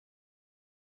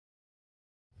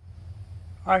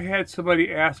I had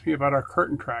somebody ask me about our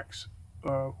curtain tracks,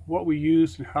 what we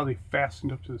used and how they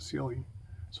fastened up to the ceiling.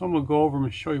 So I'm going to go over them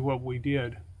and show you what we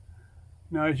did.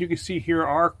 Now, as you can see here,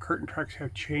 our curtain tracks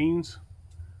have chains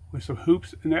with some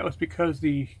hoops, and that was because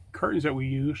the curtains that we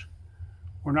used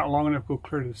were not long enough to go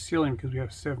clear to the ceiling because we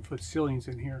have 7-foot ceilings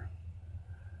in here.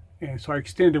 And so I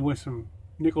extended with some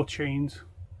nickel chains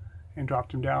and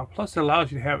dropped them down. Plus, it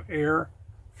allows you to have air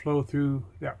flow through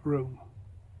that room.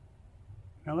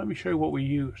 Now let me show you what we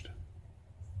used.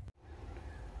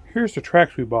 Here's the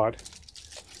tracks we bought.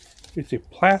 It's a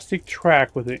plastic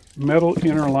track with a metal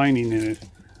inner lining in it.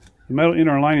 The metal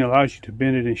inner lining allows you to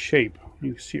bend it in shape.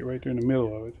 You can see it right there in the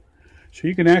middle of it. So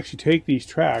you can actually take these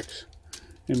tracks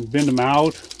and bend them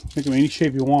out, make them any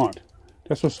shape you want.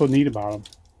 That's what's so neat about them.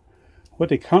 What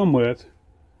they come with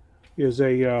is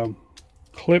a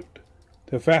clip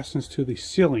that fastens to the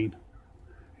ceiling.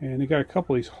 And they got a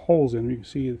couple of these holes in them. You can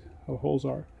see how the holes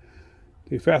are.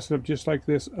 They fasten up just like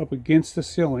this up against the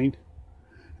ceiling.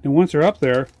 And once they're up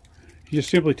there, you just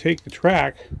simply take the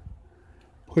track,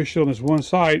 push it on this one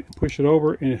side, push it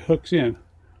over, and it hooks in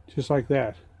just like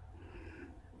that.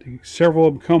 Several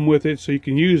of them come with it, so you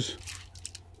can use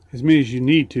as many as you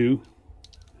need to.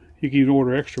 You can even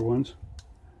order extra ones.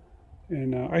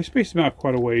 And I spaced them out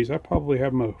quite a ways. I probably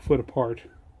have them a foot apart,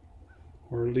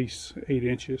 or at least 8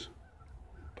 inches.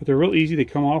 But they're real easy. They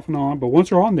come off and on. But once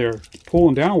they're on there,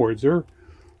 pulling downwards, they're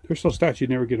so stout you'd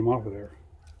never get them off of there.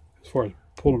 As far as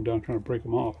pulling them down, trying to break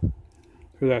them off,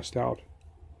 they're that stout.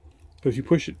 But if you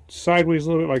push it sideways a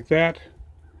little bit like that,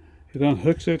 it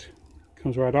unhooks it,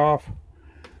 comes right off.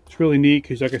 It's really neat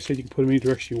because, like I said, you can put them any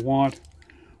direction you want.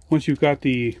 Once you've got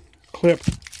the clip,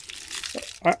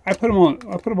 I put them on.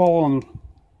 I put them all on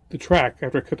the track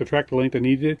after I cut the track the length I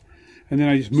needed it, and then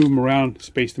I just move them around,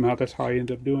 space them out. That's how I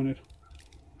end up doing it.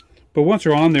 But once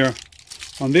they're on there,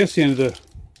 on this end of the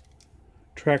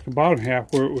track, the bottom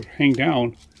half where it would hang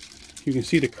down, you can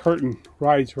see the curtain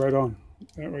rides right on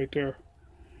that right there.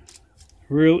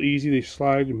 Real easy. They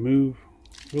slide and move.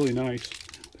 Really nice.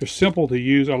 They're simple to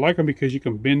use. I like them because you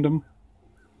can bend them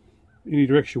any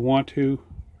direction you want to,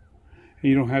 and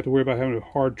you don't have to worry about having a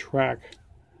hard track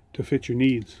to fit your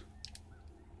needs.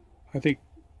 I think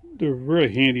they're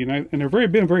really handy, and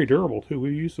they've been very durable too.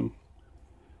 We've used them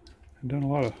and done a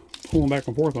lot of pulling back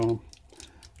and forth on them.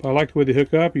 But I like the way they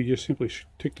hook up. You just simply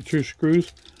take the 2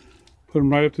 screws, put them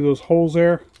right up to those holes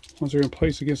there. Once they're in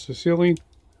place against the ceiling,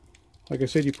 like I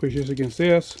said, you push this against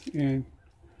this, and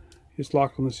it's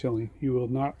locked on the ceiling. You will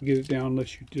not get it down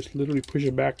unless you just literally push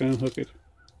it back and unhook it.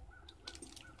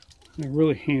 They're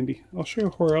really handy. I'll show you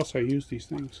where else I use these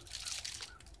things.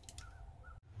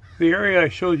 The area I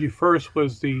showed you first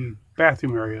was the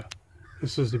bathroom area.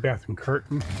 This is the bathroom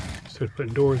curtain. Instead of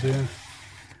putting doors in,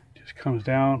 it just comes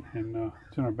down, and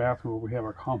it's in our bathroom where we have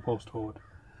our compost toilet.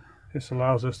 This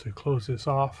allows us to close this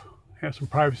off, have some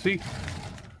privacy.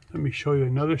 Let me show you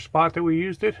another spot that we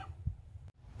used it.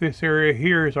 This area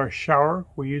here is our shower.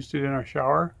 We used it in our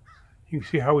shower. You can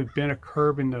see how we bent a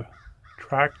curve in the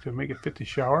track to make it fit the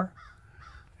shower.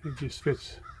 It just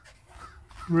fits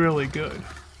really good.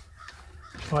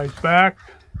 Slides back.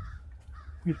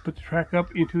 We just put the track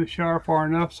up into the shower far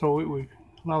enough so it would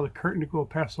allow the curtain to go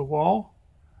past the wall.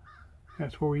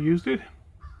 That's where we used it.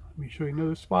 Let me show you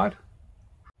another spot.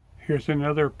 Here's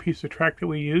another piece of track that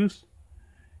we used.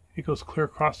 It goes clear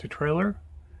across the trailer.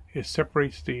 It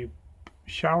separates the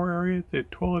shower area, the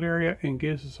toilet area, and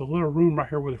gives us a little room right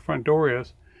here where the front door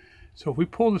is. So if we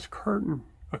pull this curtain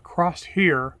across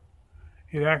here,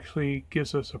 it actually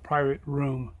gives us a private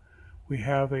room. We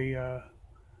have a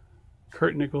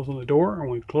curtain that goes on the door,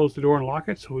 and we close the door and lock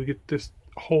it, so we get this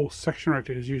whole section right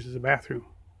there is used as a bathroom.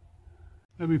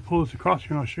 Let me pull this across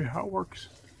here and I'll show you how it works.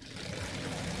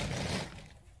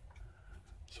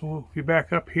 So if you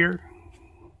back up here,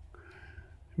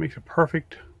 it makes a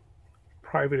perfect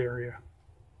private area.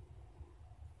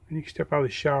 And you can step out of the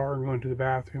shower and go into the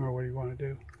bathroom or whatever you want to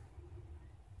do.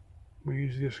 We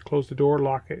usually just close the door,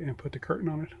 lock it, and put the curtain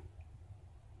on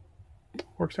it.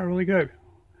 Works out really good.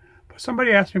 But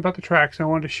somebody asked me about the tracks, and I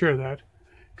wanted to share that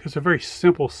because it's a very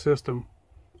simple system.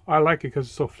 I like it because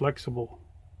it's so flexible.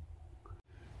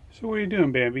 So what are you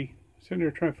doing, Bambi? Sitting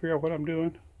there trying to figure out what I'm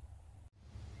doing?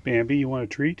 Bambi, you want a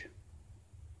treat?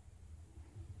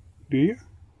 Do you?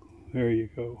 There you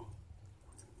go.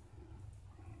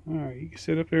 Alright, you can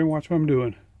sit up there and watch what I'm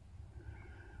doing.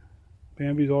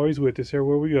 Bambi's always with us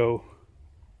everywhere we go.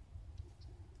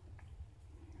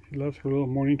 She loves her little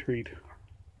morning treat.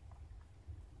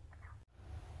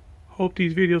 Hope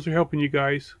these videos are helping you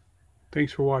guys.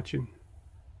 Thanks for watching.